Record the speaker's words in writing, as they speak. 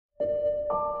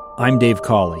I'm Dave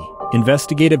Cawley,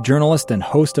 investigative journalist and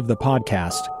host of the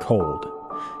podcast Cold.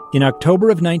 In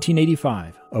October of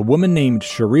 1985, a woman named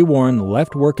Cherie Warren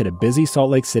left work at a busy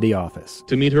Salt Lake City office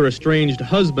to meet her estranged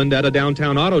husband at a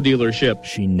downtown auto dealership.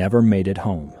 She never made it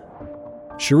home.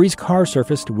 Cherie's car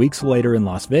surfaced weeks later in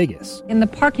Las Vegas. In the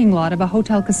parking lot of a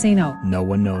hotel casino. No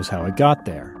one knows how it got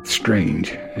there.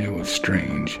 Strange. It was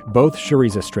strange. Both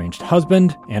Cherie's estranged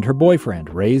husband and her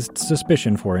boyfriend raised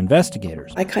suspicion for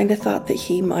investigators. I kind of thought that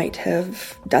he might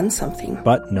have done something.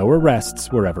 But no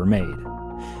arrests were ever made.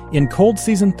 In Cold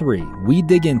Season 3, we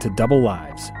dig into double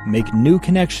lives, make new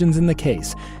connections in the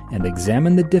case, and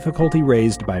examine the difficulty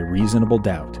raised by reasonable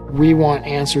doubt. We want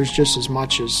answers just as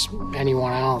much as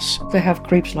anyone else. They have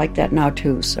creeps like that now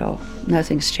too, so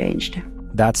nothing's changed.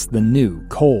 That's the new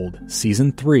Cold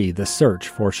Season 3, The Search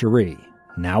for Cherie,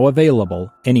 now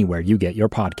available anywhere you get your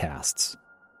podcasts.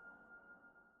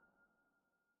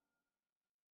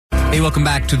 Hey, welcome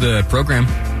back to the program.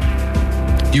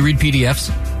 Do you read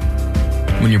PDFs?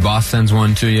 When your boss sends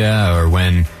one to you, or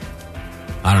when,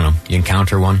 I don't know, you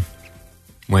encounter one?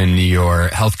 When your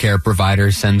healthcare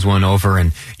provider sends one over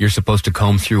and you're supposed to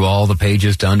comb through all the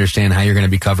pages to understand how you're going to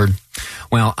be covered?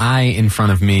 Well, I, in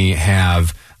front of me,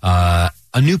 have a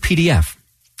new PDF.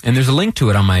 And there's a link to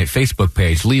it on my Facebook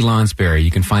page, Lee Lonsberry. You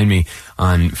can find me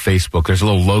on Facebook. There's a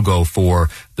little logo for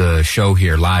the show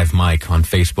here, Live Mike, on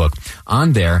Facebook.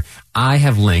 On there, I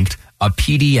have linked a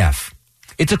PDF.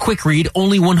 It's a quick read,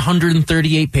 only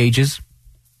 138 pages.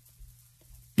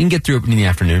 You can get through it in the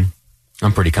afternoon.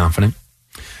 I'm pretty confident.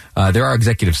 There are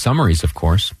executive summaries, of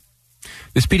course.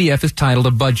 This PDF is titled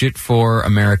A Budget for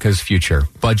America's Future.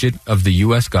 Budget of the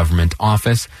U.S. Government,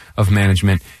 Office of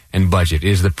Management and Budget. It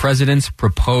is the president's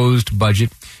proposed budget.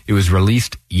 It was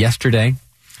released yesterday.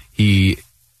 He,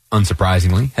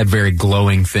 unsurprisingly, had very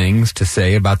glowing things to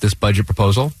say about this budget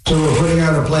proposal. So we're putting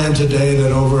out a plan today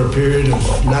that over a period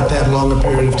of not that long a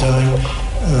period of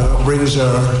time brings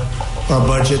our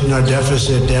budget and our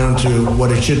deficit down to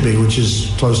what it should be, which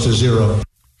is close to zero.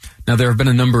 Now, there have been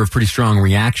a number of pretty strong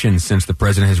reactions since the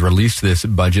president has released this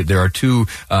budget. There are two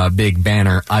big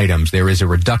banner items. There is a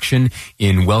reduction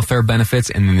in welfare benefits,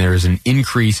 and then there is an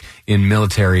increase in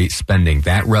military spending.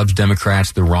 That rubs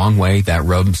Democrats the wrong way. That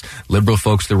rubs liberal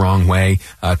folks the wrong way.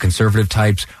 Conservative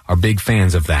types are big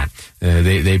fans of that.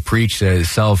 They preach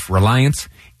self-reliance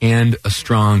and a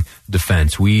strong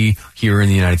defense. We here in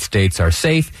the United States are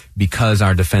safe because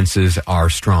our defenses are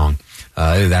strong.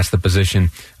 That's the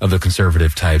position of the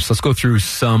conservative types. Let's go through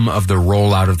some of the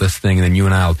rollout of this thing, and then you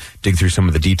and I will dig through some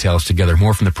of the details together.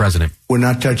 More from the president. We're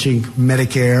not touching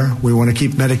Medicare. We want to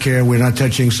keep Medicare. We're not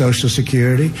touching Social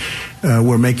Security.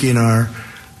 We're making our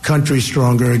country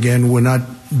stronger again. We're not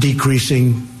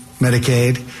decreasing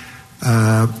Medicaid.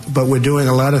 But we're doing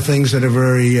a lot of things that are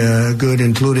very good,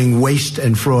 including waste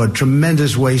and fraud.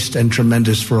 Tremendous waste and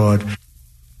tremendous fraud.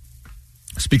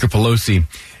 Speaker Pelosi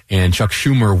and Chuck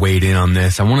Schumer weighed in on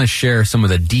this. I want to share some of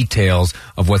the details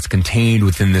of what's contained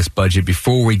within this budget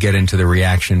before we get into the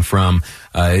reaction from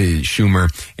Schumer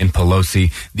and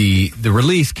Pelosi. The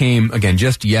release came, again,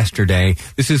 just yesterday.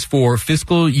 This is for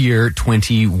fiscal year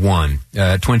 2021,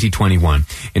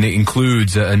 and it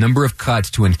includes a number of cuts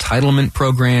to entitlement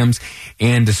programs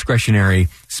and discretionary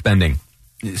spending.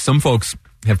 Some folks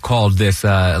have called this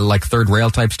like third rail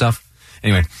type stuff.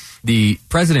 Anyway, the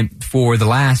president for the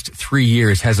last 3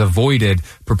 years has avoided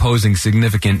proposing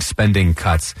significant spending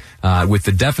cuts, with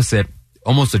the deficit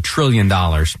almost $1 trillion.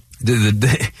 I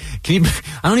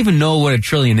don't even know what $1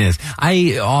 trillion is.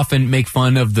 I often make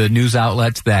fun of the news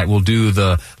outlets that will do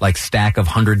the stack of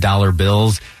 $100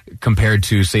 bills compared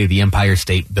to, say, the Empire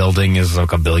State Building is like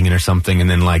 $1 billion or something, and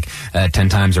then 10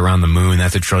 times around the moon,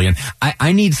 that's $1 trillion.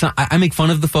 I make fun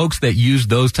of the folks that use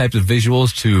those types of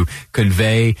visuals to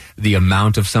convey the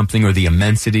amount of something or the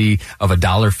immensity of a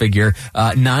dollar figure.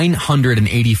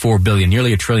 984 billion,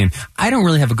 nearly $1 trillion. I don't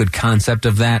really have a good concept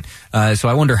of that, so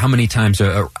I wonder how many times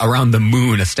around the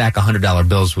moon a stack of $100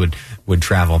 bills would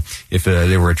travel if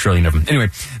there were $1 trillion of them. Anyway,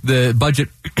 the budget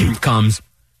comes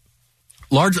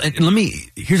large.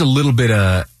 Here's a little bit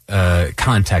of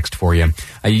context for you.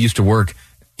 I used to work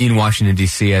in Washington,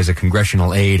 D.C. as a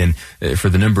congressional aide, and for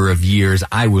the number of years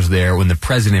I was there when the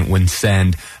president would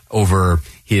send over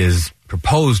his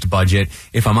proposed budget.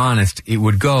 If I'm honest, it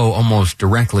would go almost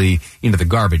directly into the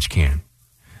garbage can.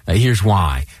 Here's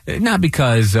why. Not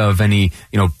because of any,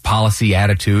 policy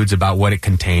attitudes about what it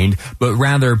contained, but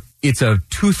rather it's a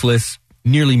toothless,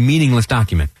 nearly meaningless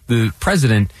document. The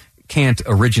president can't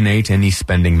originate any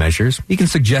spending measures. He can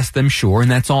suggest them, sure, and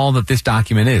that's all that this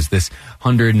document is. This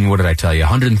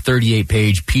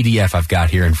 138-page PDF I've got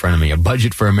here in front of me, A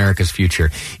Budget for America's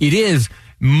Future. It is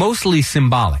mostly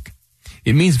symbolic.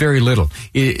 It means very little.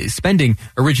 Spending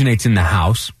originates in the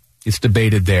House. It's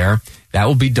debated there. That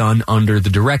will be done under the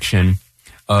direction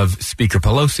of Speaker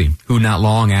Pelosi, who not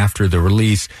long after the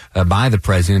release by the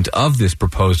president of this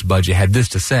proposed budget had this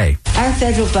to say. Our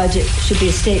federal budget should be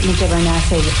a statement of our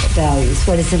national values.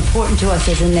 What is important to us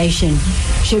as a nation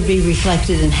should be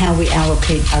reflected in how we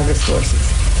allocate our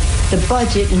resources. The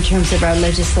budget, in terms of our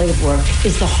legislative work,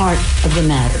 is the heart of the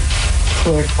matter,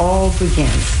 where it all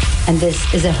begins. And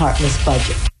this is a heartless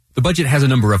budget. The budget has a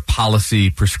number of policy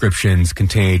prescriptions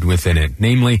contained within it.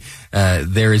 Namely,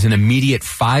 there is an immediate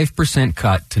 5%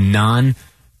 cut to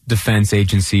non-defense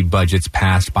agency budgets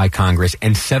passed by Congress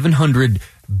and $700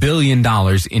 billion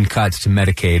in cuts to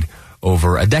Medicaid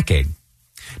over a decade.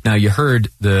 Now, you heard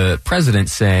the president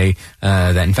say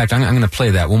that, in fact, I'm going to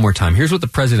play that one more time. Here's what the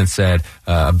president said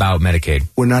about Medicaid.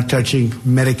 We're not touching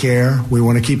Medicare. We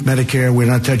want to keep Medicare.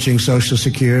 We're not touching Social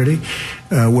Security.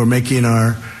 We're making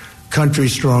our country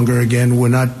stronger again. We're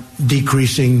not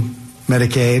decreasing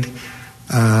Medicaid,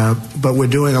 but we're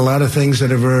doing a lot of things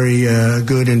that are very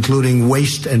good, including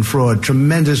waste and fraud,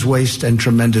 tremendous waste and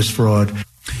tremendous fraud.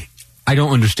 I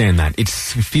don't understand that. It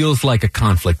feels like a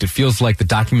conflict. It feels like the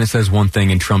document says one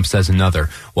thing and Trump says another,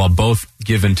 while both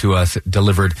given to us,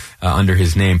 delivered under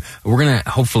his name. We're going to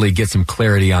hopefully get some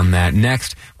clarity on that.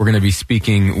 Next, we're going to be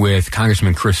speaking with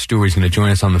Congressman Chris Stewart. He's going to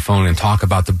join us on the phone and talk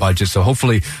about the budget. So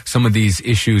hopefully some of these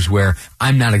issues where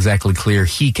I'm not exactly clear,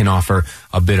 he can offer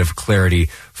a bit of clarity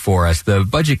for us. The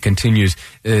budget continues,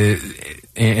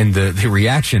 and the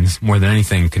reactions, more than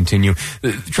anything, continue.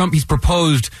 Trump, he's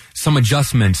proposed some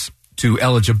adjustments to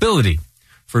eligibility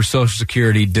for Social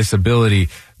Security disability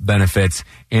benefits,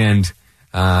 and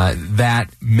that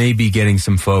may be getting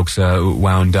some folks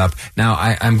wound up. Now,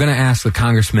 I'm going to ask the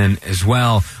congressman as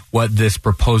well what this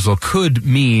proposal could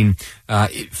mean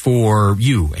for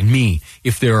you and me,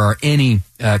 if there are any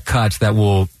cuts that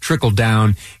will trickle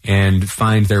down and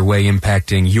find their way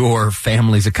impacting your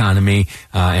family's economy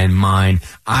and mine.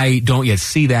 I don't yet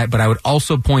see that, but I would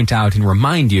also point out and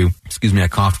remind you, excuse me, I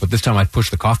coughed, but this time I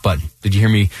pushed the cough button. Did you hear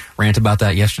me rant about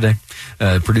that yesterday?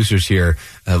 Producers here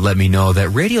let me know that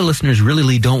radio listeners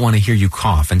really don't want to hear you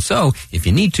cough. And so, if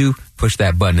you need to, push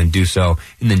that button and do so,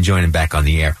 and then join it back on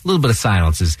the air. A little bit of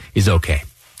silence is okay.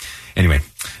 Anyway,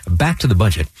 back to the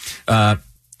budget.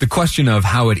 The question of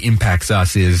how it impacts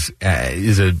us is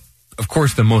of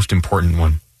course, the most important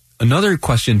one. Another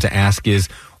question to ask is,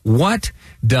 what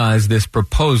does this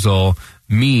proposal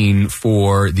mean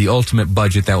for the ultimate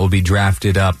budget that will be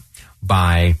drafted up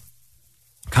by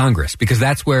Congress? Because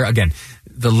that's where, again,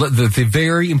 the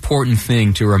very important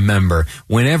thing to remember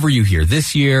whenever you hear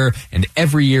this year and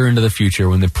every year into the future,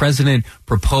 when the president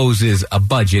proposes a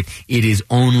budget, it is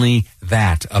only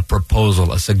that, a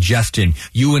proposal, a suggestion.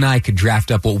 You and I could draft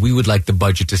up what we would like the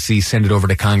budget to see, send it over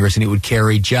to Congress, and it would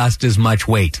carry just as much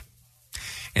weight.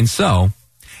 And so,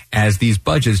 as these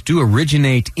budgets do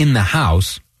originate in the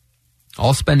House,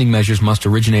 all spending measures must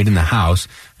originate in the House.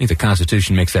 I think the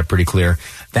Constitution makes that pretty clear.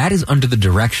 That is under the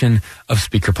direction of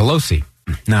Speaker Pelosi.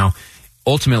 Now,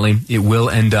 ultimately, it will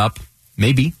end up,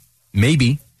 maybe,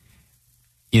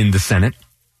 in the Senate.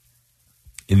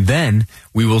 And then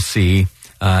we will see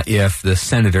if the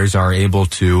senators are able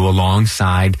to,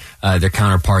 alongside their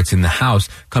counterparts in the House,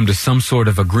 come to some sort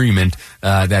of agreement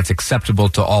that's acceptable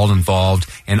to all involved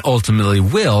and ultimately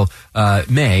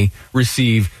may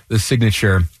receive the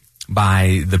signature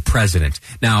by the president.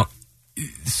 Now,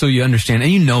 so you understand,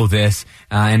 and you know this,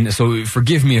 and so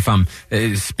forgive me if I'm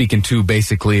speaking too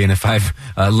basically, and if I've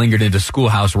lingered into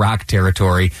Schoolhouse Rock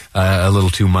territory a little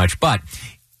too much, but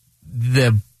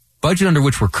the budget under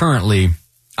which we're currently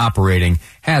operating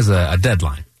has a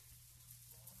deadline.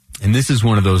 And this is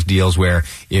one of those deals where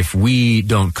if we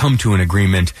don't come to an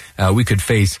agreement, we could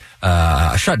face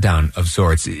a shutdown of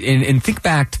sorts. And think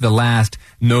back to the last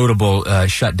notable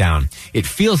shutdown. It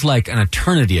feels like an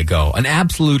eternity ago, an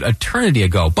absolute eternity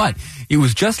ago. But it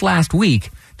was just last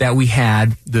week that we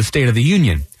had the State of the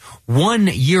Union. 1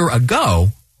 year ago,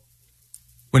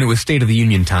 when it was State of the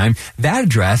Union time, that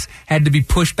address had to be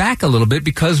pushed back a little bit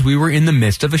because we were in the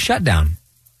midst of a shutdown.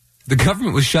 The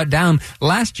government was shut down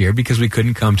last year because we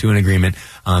couldn't come to an agreement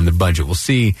on the budget. We'll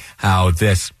see how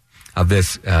this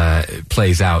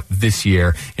plays out this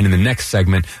year. And in the next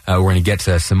segment, we're going to get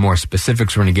to some more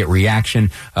specifics. We're going to get reaction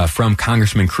from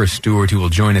Congressman Chris Stewart, who will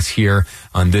join us here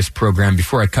on this program.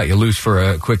 Before I cut you loose for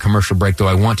a quick commercial break, though,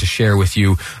 I want to share with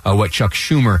you what Chuck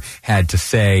Schumer had to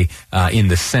say in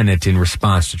the Senate in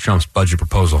response to Trump's budget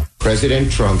proposal.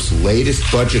 President Trump's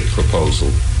latest budget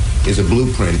proposal is a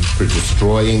blueprint for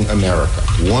destroying America.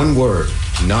 One word,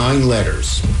 9 letters,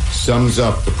 sums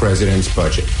up the president's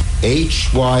budget.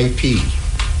 HYP.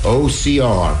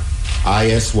 O-C-R-I-S-Y.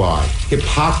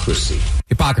 Hypocrisy.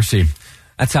 Hypocrisy.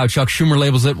 That's how Chuck Schumer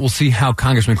labels it. We'll see how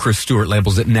Congressman Chris Stewart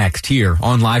labels it next here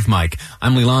on Live Mike.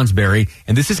 I'm Lee Lonsberry,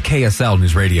 and this is KSL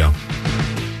News Radio.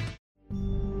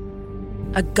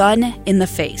 A gun in the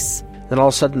face. Then all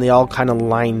of a sudden they all kind of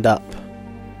lined up.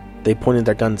 They pointed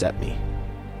their guns at me.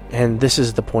 And this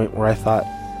is the point where I thought,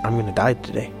 I'm going to die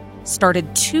today.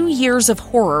 Started 2 years of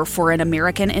horror for an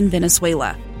American in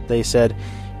Venezuela. They said,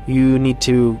 you need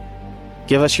to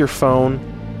give us your phone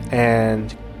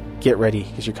and get ready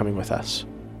because you're coming with us.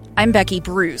 I'm Becky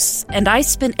Bruce, and I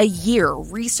spent a year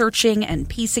researching and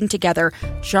piecing together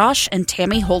Josh and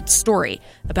Tammy Holt's story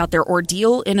about their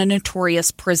ordeal in a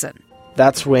notorious prison.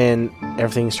 That's when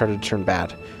everything started to turn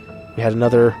bad. We had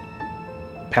another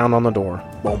pound on the door.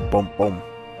 Boom, boom, boom.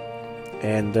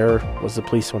 And there was the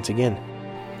police once again.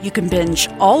 You can binge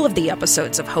all of the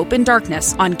episodes of Hope in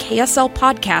Darkness on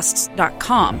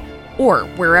KSLpodcasts.com or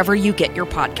wherever you get your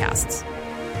podcasts.